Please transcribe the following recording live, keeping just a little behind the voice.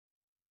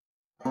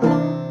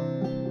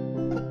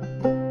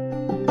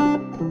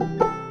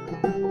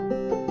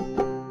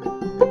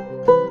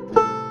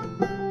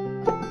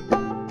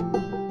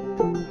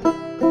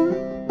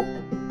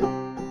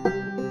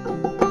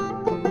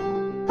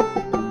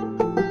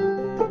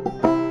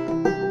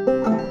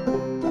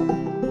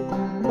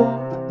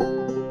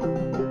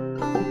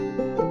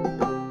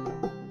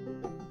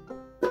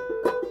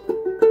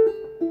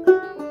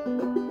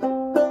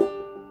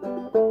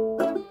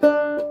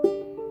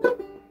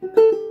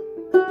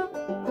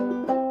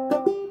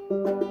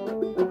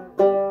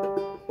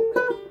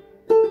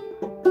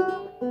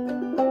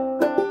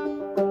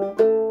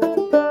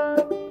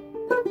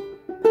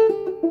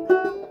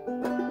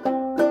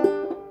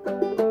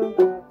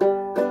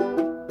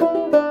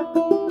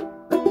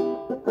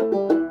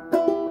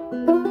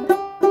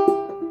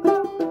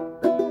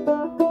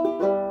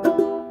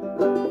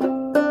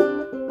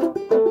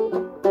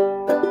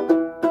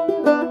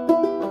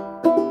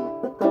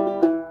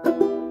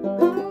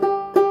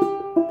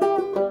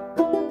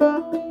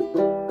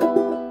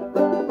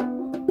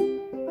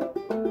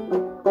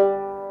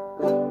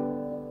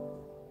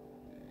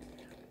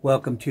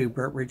Welcome to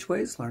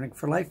Ridgeway's Learning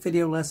for Life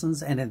video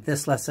lessons, and in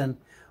this lesson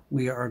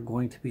we are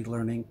going to be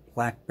learning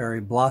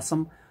Blackberry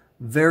Blossom.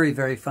 Very,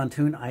 very fun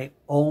tune. I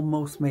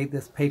almost made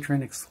this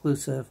Patreon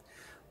exclusive,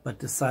 but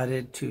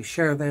decided to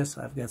share this.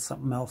 I've got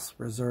something else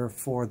reserved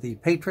for the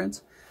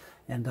patrons.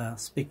 And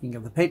speaking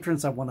of the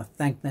patrons, I want to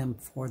thank them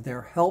for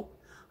their help.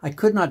 I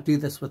could not do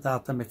this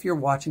without them. If you're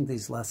watching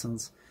these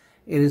lessons,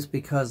 it is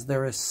because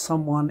there is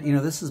someone,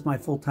 this is my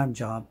full-time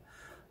job.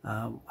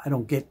 I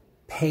don't get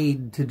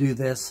paid to do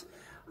this.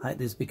 It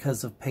is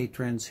because of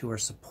patrons who are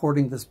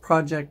supporting this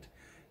project,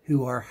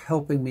 who are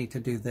helping me to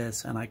do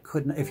this. And I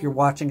couldn't, if you're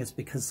watching, it's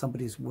because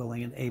somebody's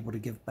willing and able to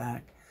give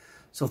back.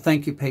 So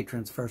thank you,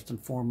 patrons, first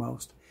and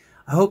foremost.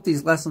 I hope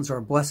these lessons are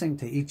a blessing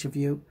to each of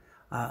you.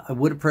 I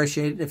would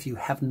appreciate it if you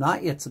have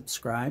not yet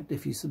subscribed.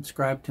 If you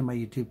subscribe to my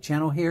YouTube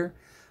channel here,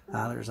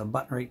 there's a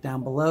button right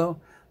down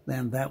below.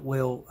 Then that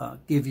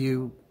will give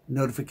you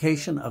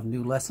notification of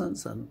new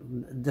lessons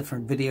and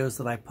different videos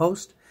that I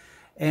post.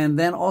 And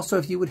then also,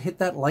 if you would hit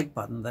that like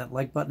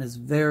button is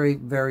very,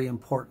 very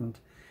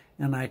important.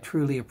 And I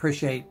truly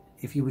appreciate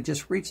if you would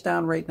just reach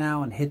down right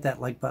now and hit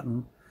that like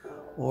button,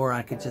 or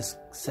I could just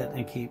sit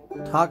and keep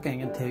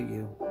talking until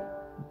you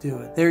do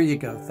it. There you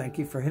go. Thank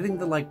you for hitting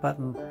the like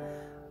button.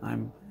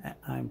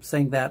 I'm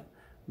saying that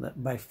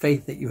by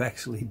faith that you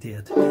actually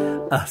did.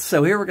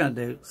 So here we're going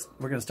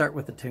to start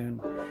with the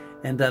tune.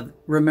 And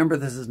remember,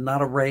 this is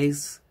not a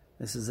race.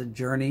 This is a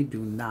journey. Do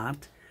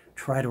not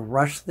try to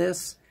rush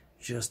this.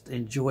 Just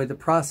enjoy the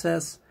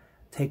process.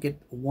 Take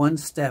it one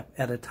step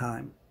at a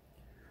time.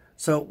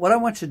 So what I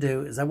want you to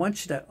do is I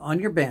want you to, on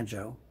your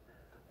banjo,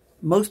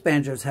 most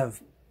banjos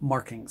have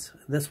markings.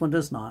 This one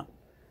does not.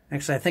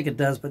 Actually, I think it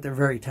does, but they're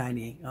very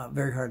tiny,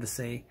 very hard to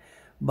see.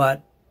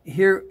 But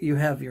here you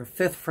have your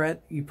 5th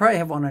fret. You probably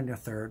have one on your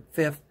 3rd,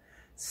 5th,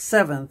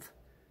 7th,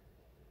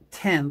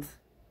 10th,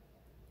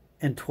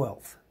 and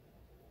 12th.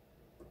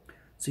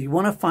 So you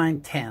want to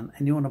find 10,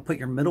 and you want to put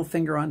your middle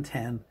finger on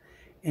 10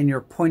 and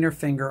your pointer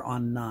finger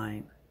on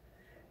 9.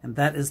 And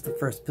that is the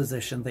first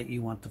position that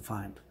you want to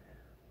find.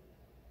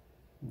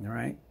 All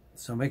right?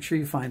 So make sure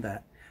you find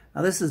that.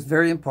 Now this is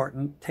very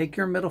important. Take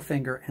your middle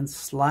finger and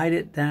slide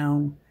it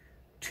down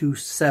to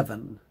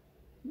 7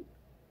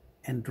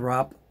 and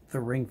drop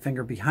the ring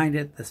finger behind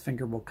it. This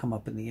finger will come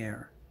up in the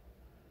air.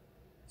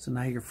 So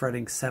now you're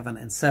fretting 7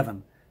 and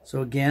 7.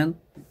 So again,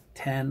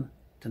 10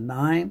 to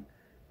 9,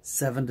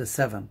 7 to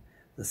 7.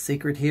 The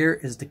secret here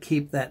is to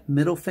keep that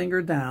middle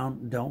finger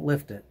down. Don't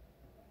lift it.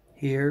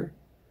 Here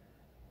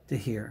to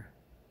here.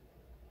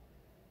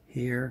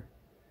 Here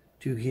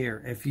to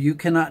here. If you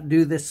cannot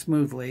do this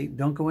smoothly,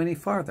 don't go any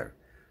farther.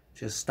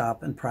 Just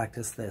stop and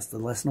practice this. The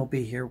lesson will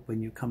be here when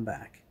you come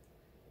back.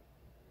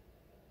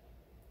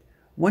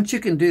 Once you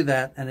can do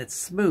that and it's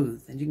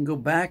smooth and you can go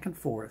back and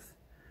forth,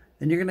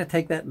 then you're going to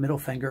take that middle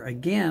finger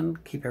again,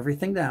 keep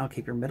everything down,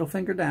 keep your middle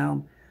finger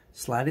down,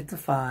 slide it to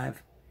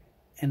 5,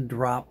 and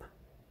drop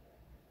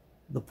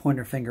the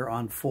pointer finger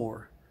on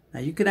 4.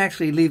 Now you can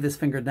actually leave this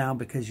finger down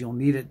because you'll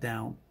need it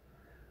down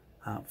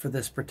for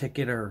this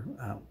particular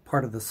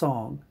part of the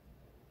song.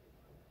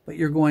 But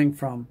you're going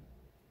from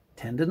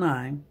 10 to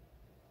 9,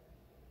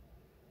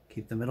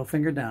 keep the middle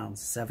finger down,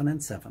 7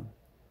 and 7,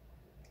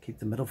 keep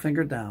the middle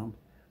finger down,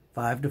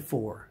 5 to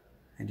 4,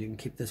 and you can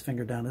keep this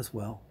finger down as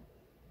well.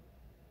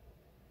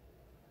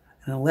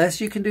 And unless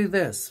you can do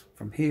this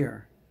from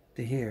here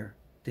to here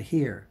to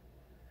here,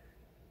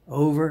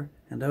 over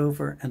and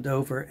over and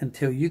over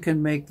until you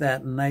can make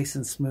that nice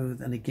and smooth.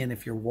 And again,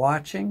 if you're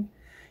watching,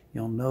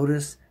 you'll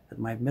notice that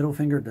my middle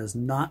finger does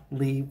not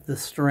leave the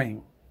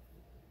string.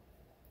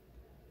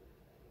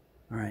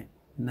 All right,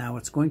 now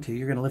it's going to,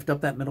 you're going to lift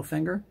up that middle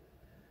finger,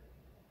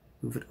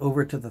 move it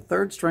over to the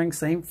 3rd string,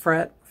 same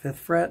fret, 5th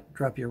fret,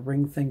 drop your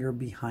ring finger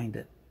behind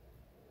it.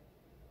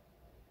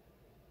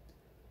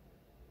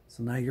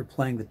 So now you're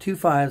playing the 2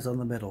 5s on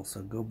the middle.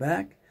 So go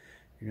back,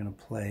 you're going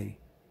to play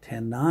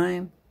 10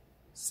 9,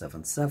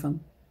 7 7,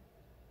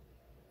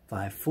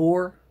 5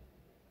 4,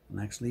 and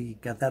actually you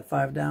got that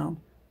 5 down,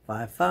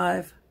 5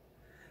 5.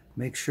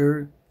 Make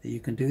sure that you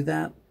can do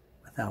that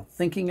without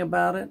thinking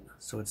about it,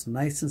 so it's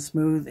nice and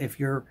smooth. If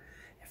you're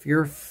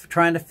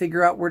trying to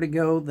figure out where to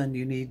go, then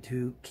you need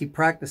to keep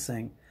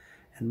practicing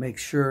and make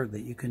sure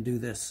that you can do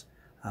this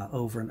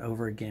over and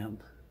over again.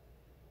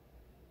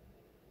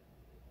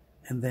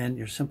 And then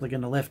you're simply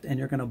going to lift and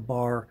you're going to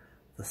bar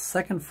the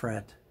 2nd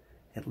fret,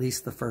 at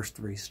least the first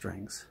 3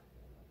 strings.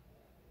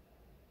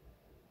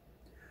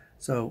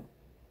 So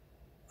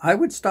I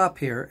would stop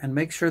here and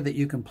make sure that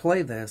you can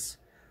play this,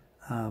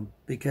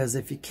 because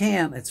if you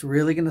can't, it's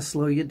really going to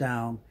slow you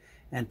down.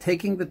 And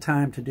taking the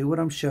time to do what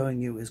I'm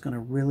showing you is going to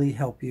really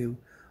help you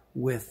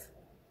with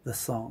the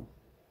song.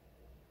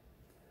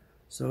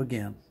 So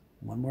again,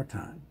 one more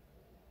time.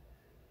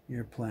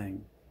 You're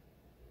playing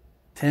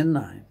 10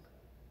 9,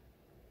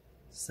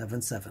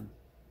 7 7,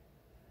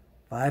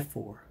 5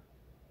 4,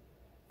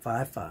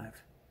 5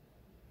 5,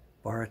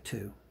 bar a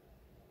 2.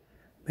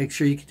 Make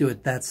sure you can do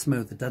it that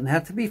smooth. It doesn't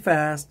have to be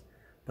fast,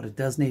 but it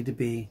does need to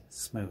be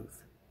smooth.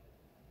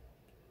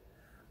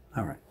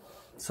 All right,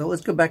 so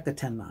let's go back to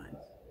 10 9.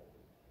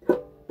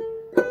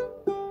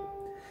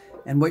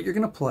 And what you're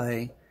going to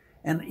play,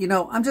 and you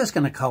know, I'm just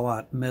going to call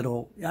out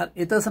middle.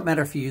 It doesn't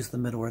matter if you use the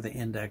middle or the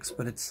index,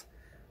 but it's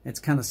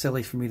kind of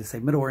silly for me to say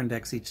middle or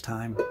index each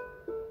time.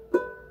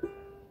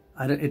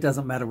 It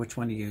doesn't matter which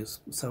one you use.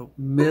 So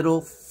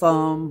middle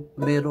thumb,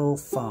 middle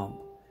thumb.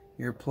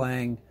 You're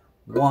playing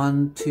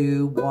 1,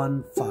 2,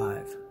 1,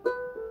 5.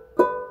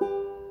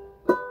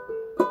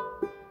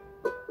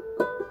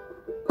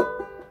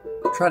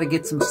 Try to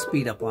get some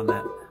speed up on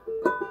that.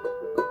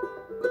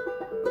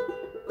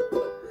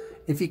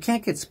 If you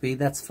can't get speed,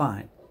 that's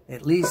fine.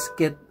 At least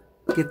get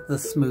the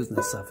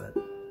smoothness of it.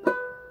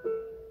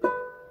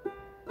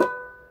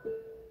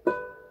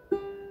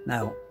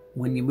 Now,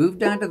 when you move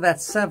down to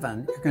that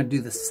 7, you're going to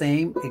do the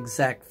same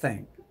exact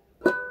thing.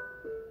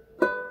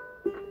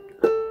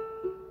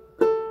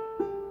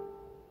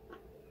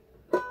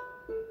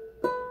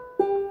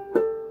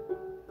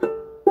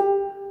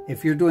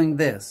 If you're doing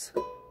this,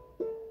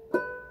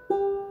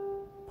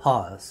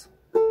 pause,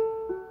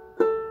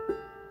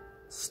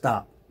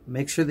 stop.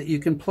 Make sure that you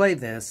can play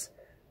this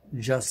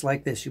just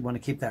like this. You want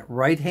to keep that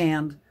right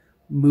hand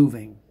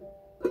moving.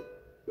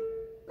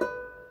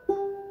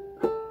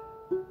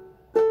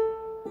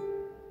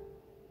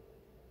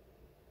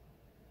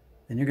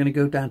 Then you're going to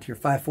go down to your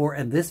 5-4,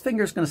 and this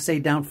finger is going to stay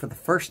down for the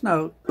first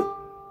note,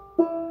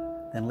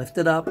 then lift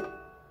it up,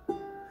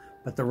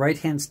 but the right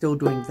hand's still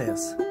doing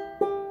this.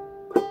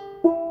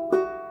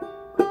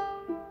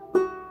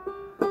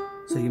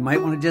 So you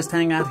might want to just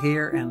hang out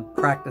here and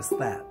practice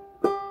that.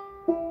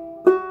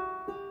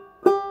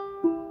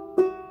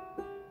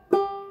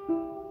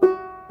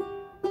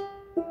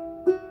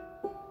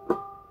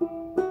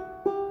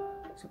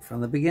 So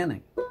from the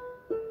beginning.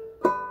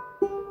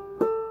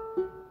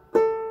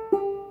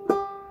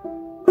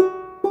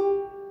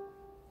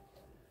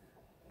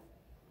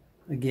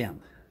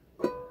 Again.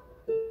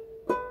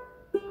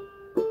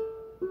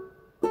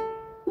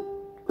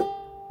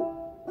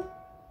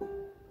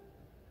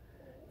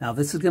 Now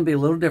this is going to be a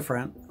little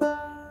different.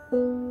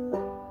 I'm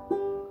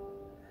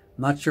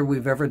not sure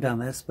we've ever done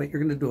this, but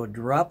you're going to do a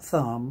drop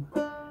thumb.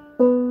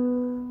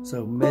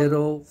 So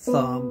middle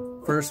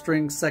thumb, first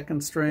string,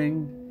 second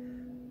string.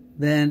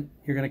 Then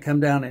you're going to come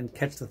down and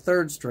catch the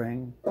third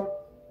string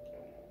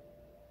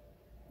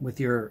with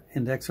your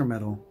index or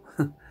middle,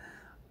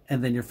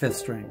 and then your fifth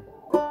string.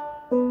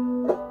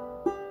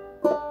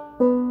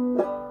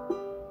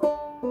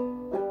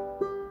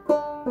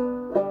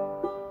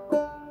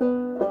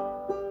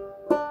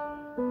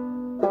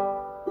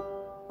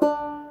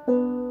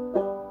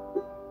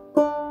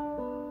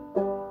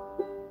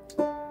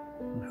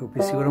 Hope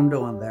you see what I'm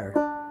doing there.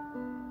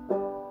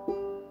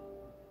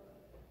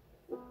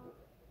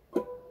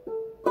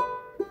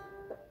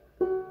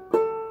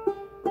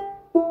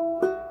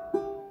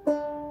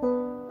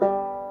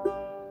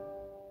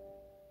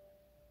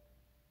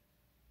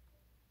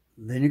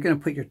 Then you're going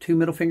to put your 2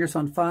 middle fingers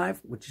on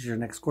 5, which is your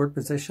next chord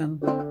position.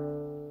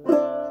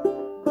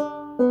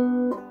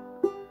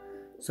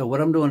 So what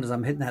I'm doing is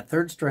I'm hitting that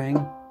third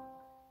string,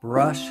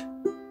 brush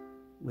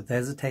with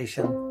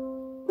hesitation,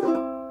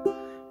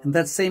 and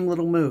that same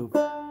little move,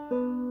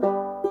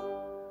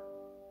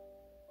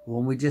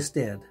 one we just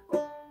did.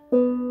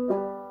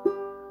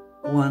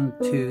 1,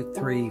 2,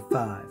 3,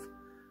 5.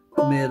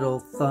 Middle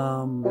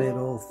thumb,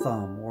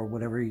 or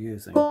whatever you're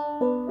using.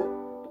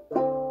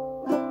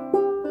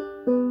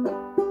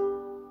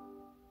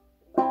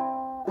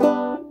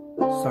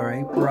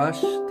 Sorry,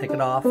 brush, take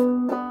it off.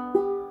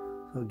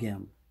 So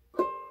again,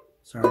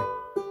 sorry.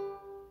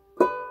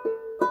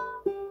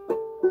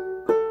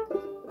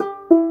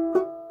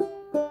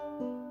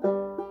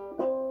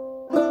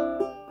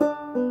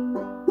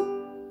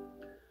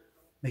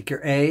 Make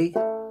your A.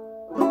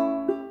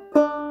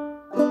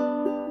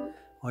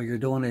 All you're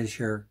doing is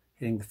you're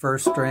hitting the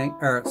first string,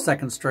 or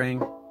second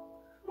string,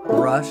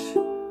 brush,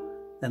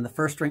 then the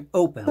first string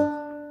open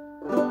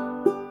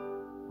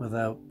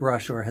without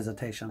brush or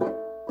hesitation.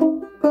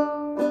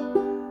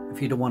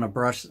 If you don't want to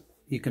brush,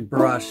 you can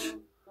brush,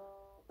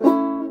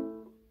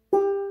 then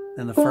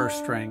the first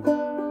string.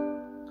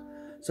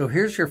 So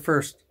here's your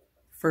first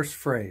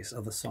phrase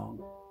of the song.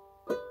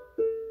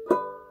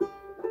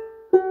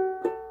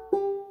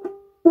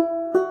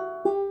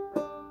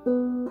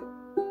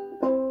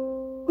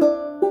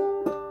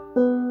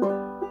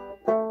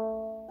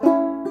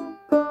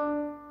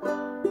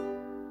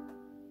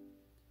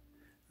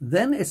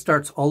 Then it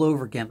starts all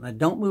over again. Now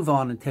don't move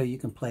on until you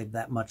can play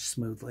that much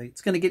smoothly.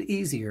 It's going to get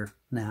easier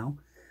now.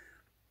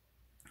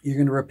 You're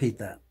going to repeat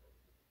that.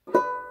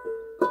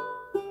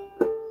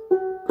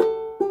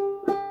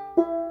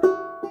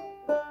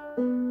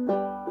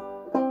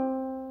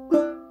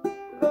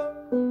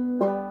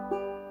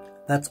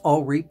 That's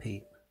all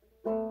repeat.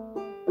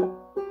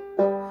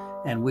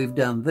 And we've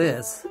done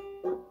this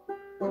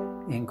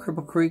in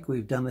Cripple Creek.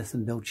 We've done this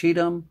in Bill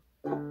Cheatham.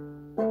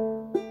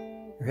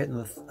 You're hitting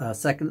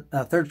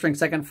the third string,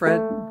 second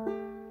fret,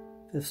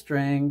 fifth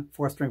string,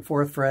 fourth string,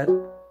 fourth fret.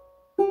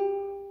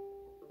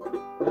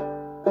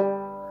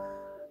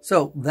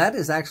 So that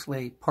is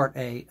actually part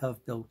A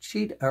of Bill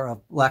Cheatham, or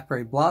of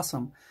Blackberry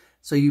Blossom.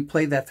 So you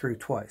play that through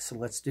twice. So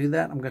let's do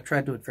that. I'm going to try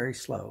to do it very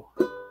slow.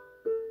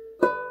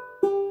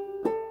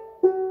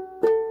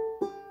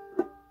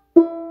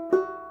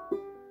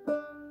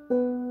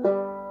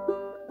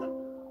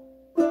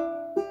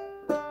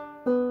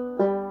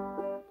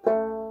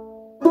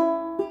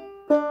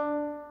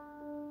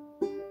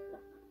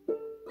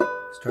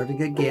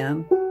 Starting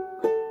again.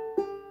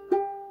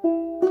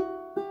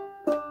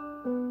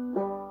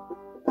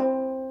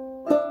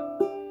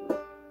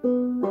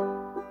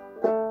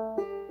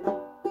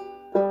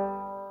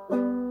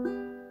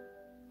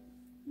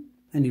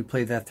 And you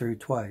play that through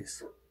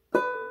twice.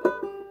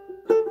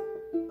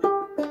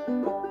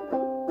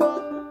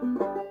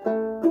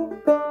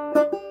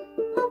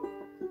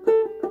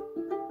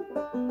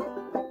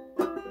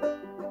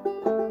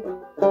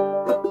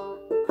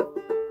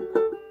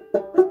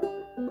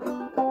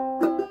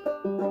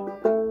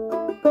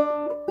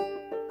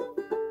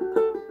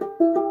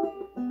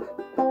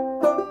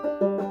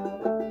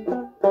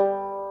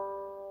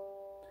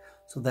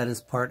 So that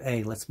is part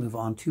A. Let's move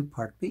on to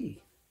part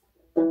B.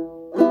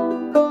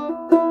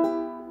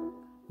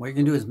 What you're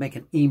going to do is make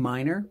an E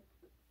minor.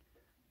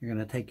 You're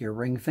going to take your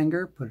ring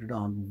finger, put it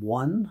on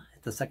 1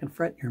 at the 2nd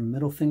fret, your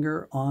middle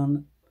finger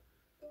on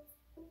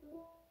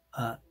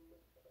you're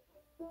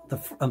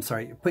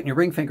putting your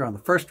ring finger on the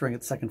 1st string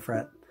at the 2nd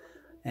fret,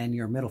 and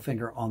your middle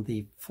finger on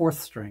the 4th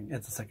string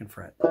at the 2nd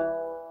fret.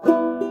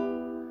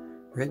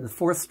 You're hitting the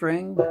 4th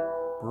string,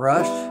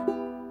 brush,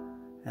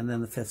 and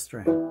then the 5th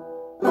string.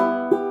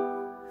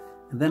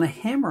 And then a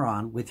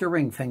hammer-on with your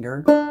ring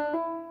finger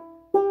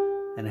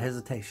and a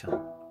hesitation.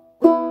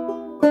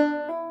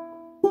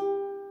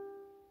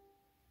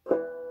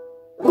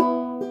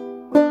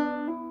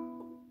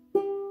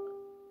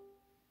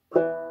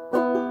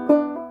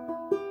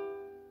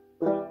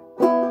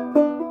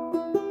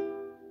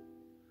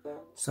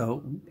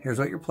 So here's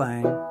what you're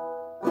playing.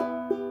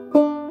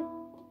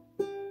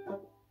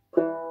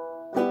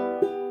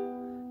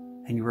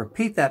 And you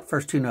repeat that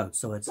first 2 notes.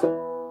 So it's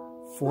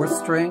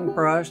 4th string,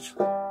 brush,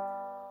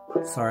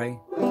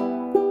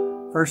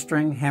 1st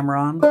string, hammer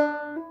on,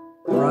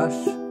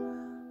 brush,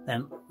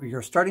 then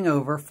you're starting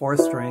over, 4th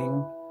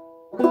string,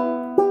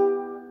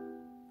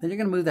 then you're going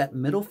to move that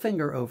middle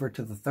finger over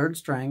to the 3rd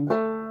string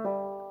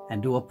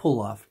and do a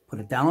pull off. Put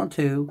it down on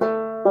 2,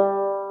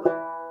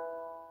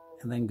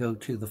 and then go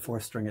to the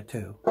 4th string at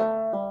 2.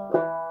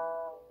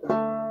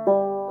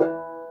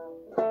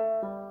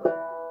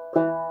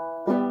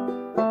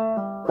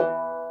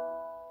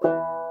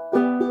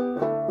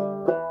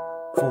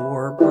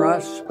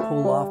 Brush,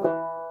 pull off,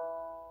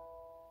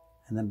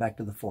 and then back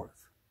to the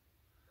 4th.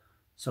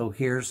 So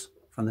here's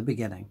from the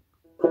beginning.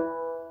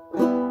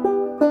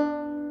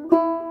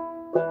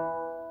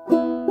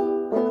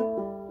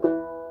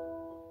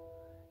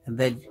 And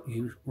then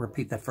you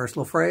repeat that first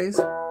little phrase.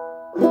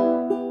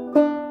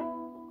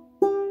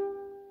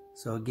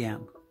 So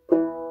again.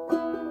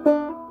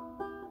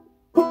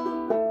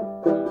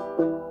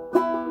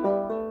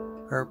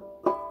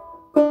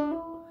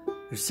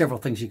 There's several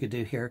things you could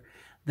do here.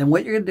 Then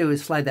what you're going to do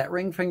is slide that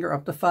ring finger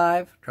up to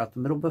 5, drop the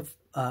middle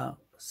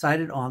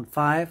sided on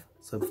 5,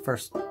 so the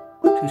first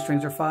 2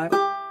 strings are 5.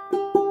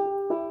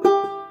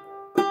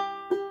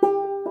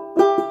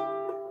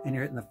 And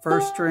you're hitting the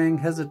 1st string,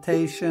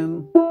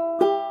 hesitation,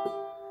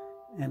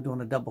 and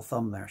doing a double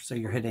thumb there. So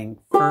you're hitting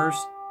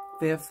 1st,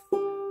 5th,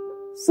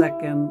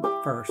 2nd,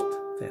 1st,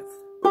 5th.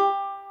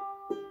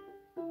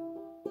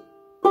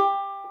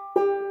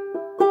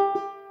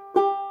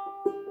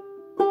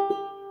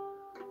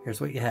 Here's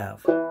what you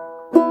have.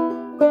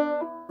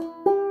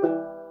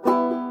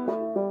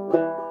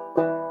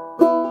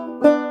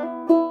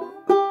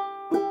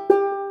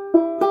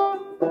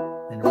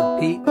 Then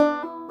repeat.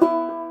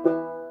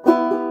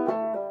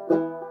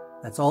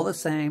 That's all the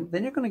same.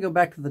 Then you're going to go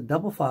back to the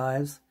double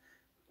 5s,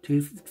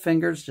 2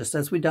 fingers, just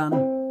as we done.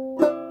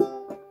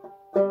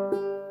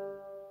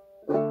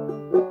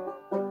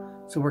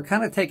 So we're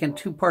kind of taking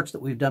 2 parts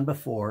that we've done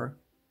before.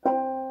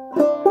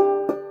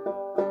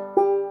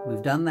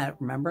 We've done that,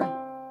 remember?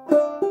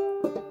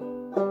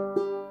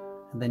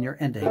 And then you're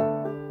ending.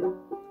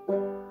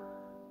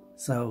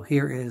 So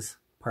here is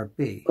part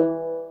B.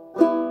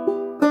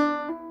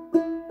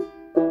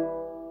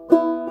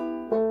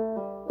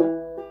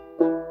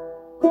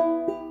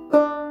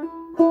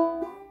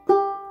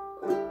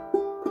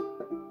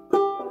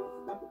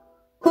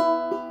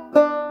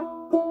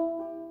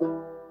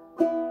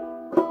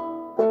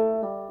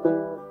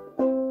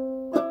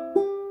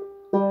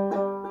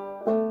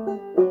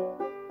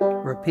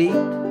 Repeat.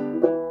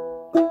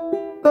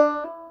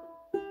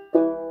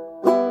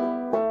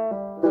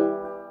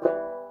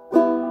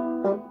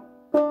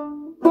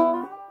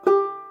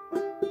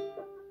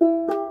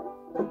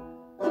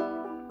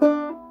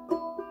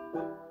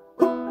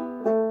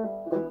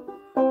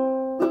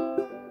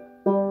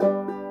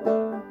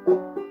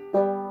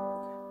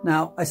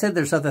 Now, I said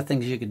there's other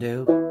things you could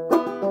do.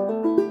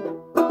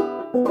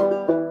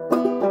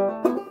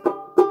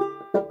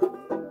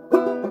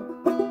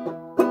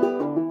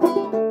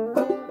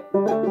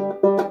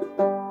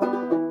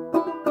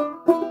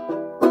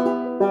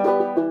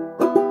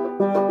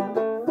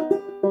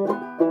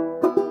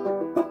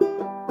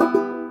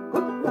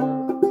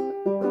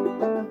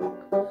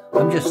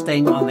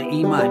 staying on the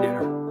E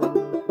minor.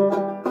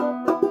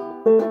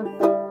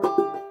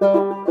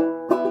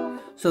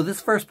 So this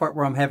first part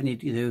where I'm having you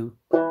do,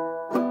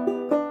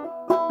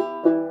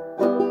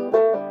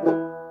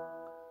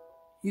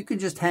 you can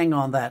just hang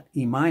on that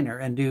E minor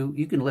and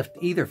you can lift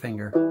either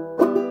finger.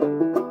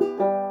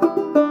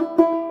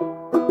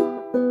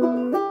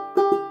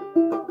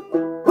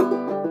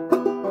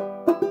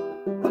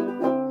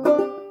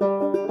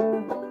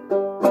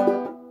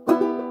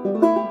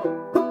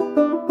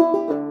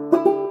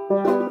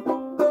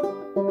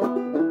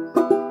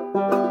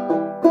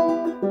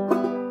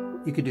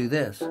 You could do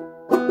this.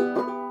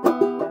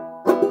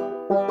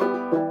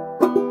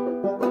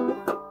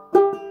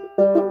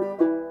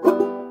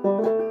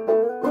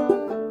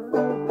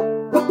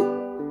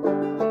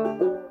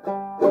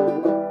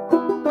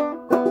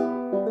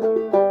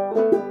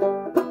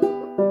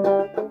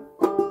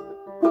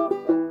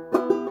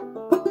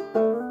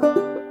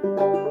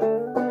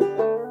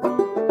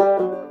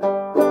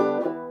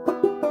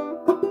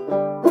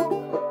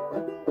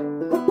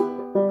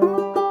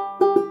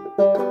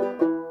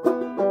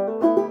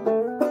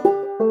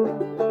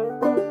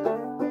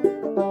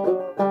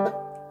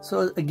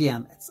 So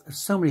again, there's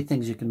so many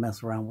things you can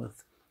mess around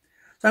with.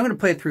 So I'm going to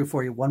play it through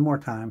for you one more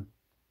time.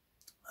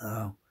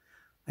 I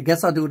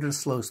guess I'll do it at a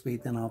slow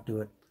speed, then I'll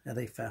do it at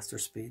a faster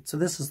speed. So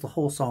this is the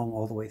whole song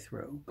all the way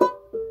through.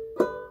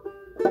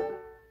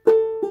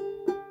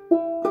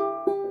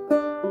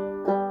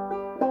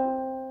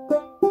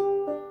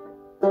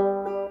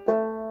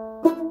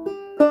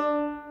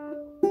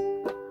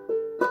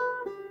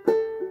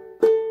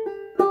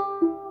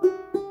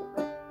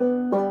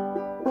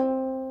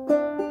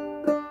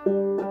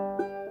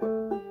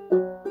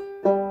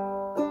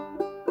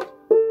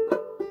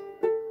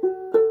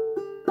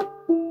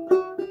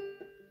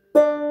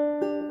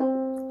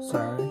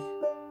 Sorry.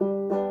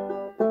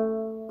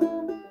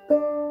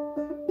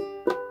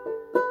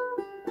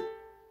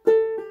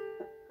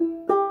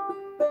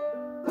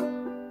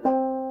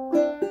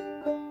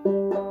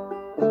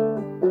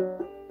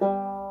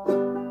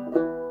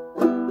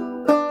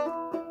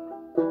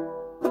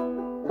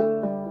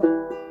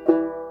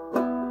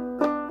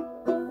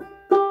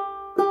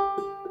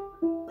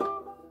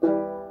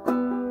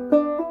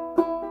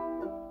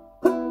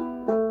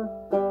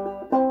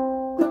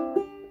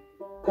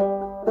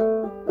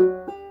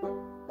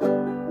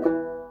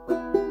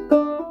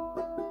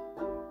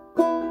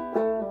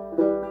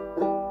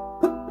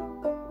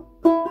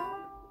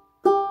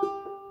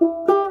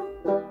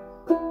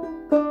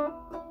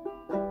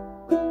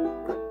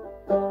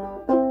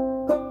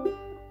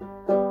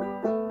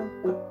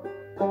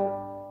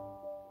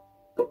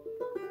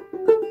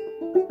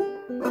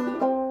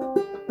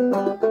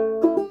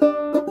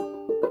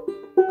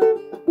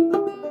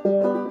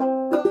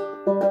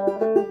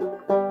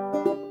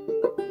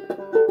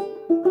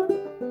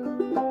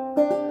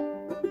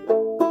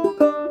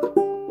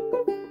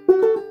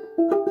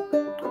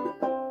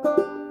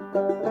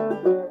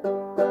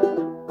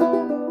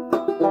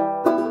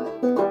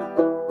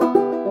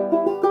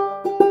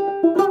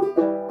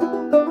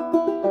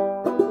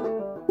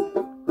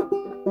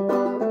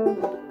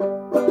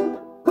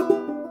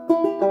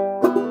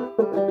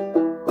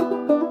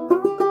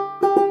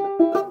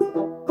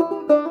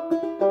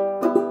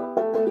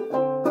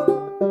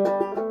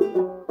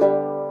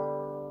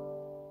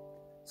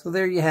 So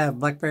there you have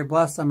Blackberry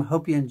Blossom.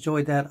 Hope you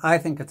enjoyed that. I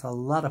think it's a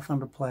lot of fun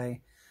to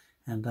play,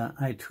 and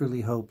I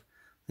truly hope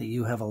that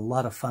you have a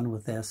lot of fun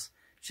with this.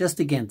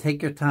 Just again,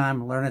 take your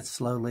time, learn it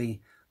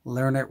slowly,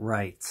 learn it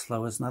right.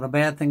 Slow is not a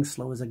bad thing,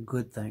 slow is a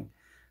good thing.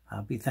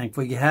 Be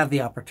thankful you have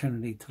the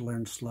opportunity to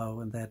learn slow,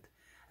 and that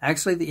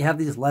you have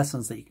these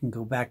lessons that you can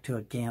go back to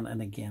again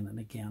and again and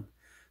again.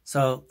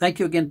 So thank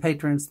you again,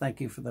 patrons. Thank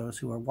you for those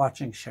who are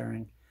watching,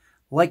 sharing,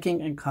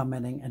 liking, and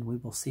commenting, and we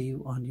will see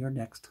you on your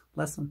next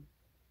lesson.